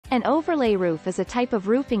An overlay roof is a type of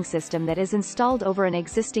roofing system that is installed over an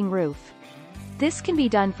existing roof. This can be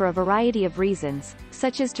done for a variety of reasons,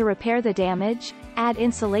 such as to repair the damage, add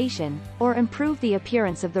insulation, or improve the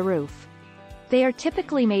appearance of the roof. They are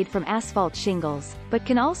typically made from asphalt shingles, but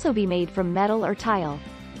can also be made from metal or tile.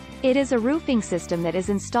 It is a roofing system that is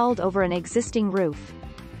installed over an existing roof.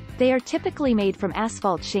 They are typically made from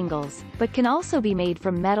asphalt shingles, but can also be made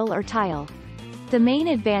from metal or tile. The main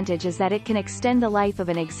advantage is that it can extend the life of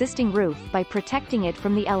an existing roof by protecting it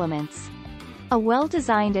from the elements. A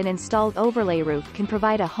well-designed and installed overlay roof can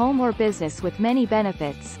provide a home or business with many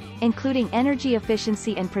benefits, including energy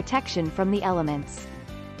efficiency and protection from the elements.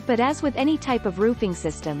 But as with any type of roofing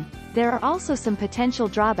system, there are also some potential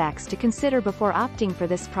drawbacks to consider before opting for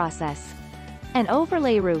this process. An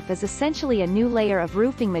overlay roof is essentially a new layer of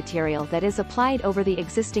roofing material that is applied over the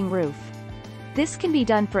existing roof. This can be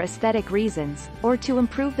done for aesthetic reasons, or to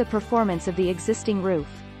improve the performance of the existing roof.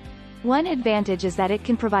 One advantage is that it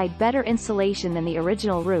can provide better insulation than the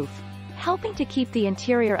original roof, helping to keep the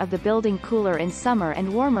interior of the building cooler in summer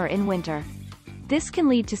and warmer in winter. This can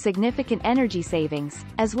lead to significant energy savings,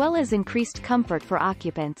 as well as increased comfort for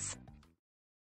occupants.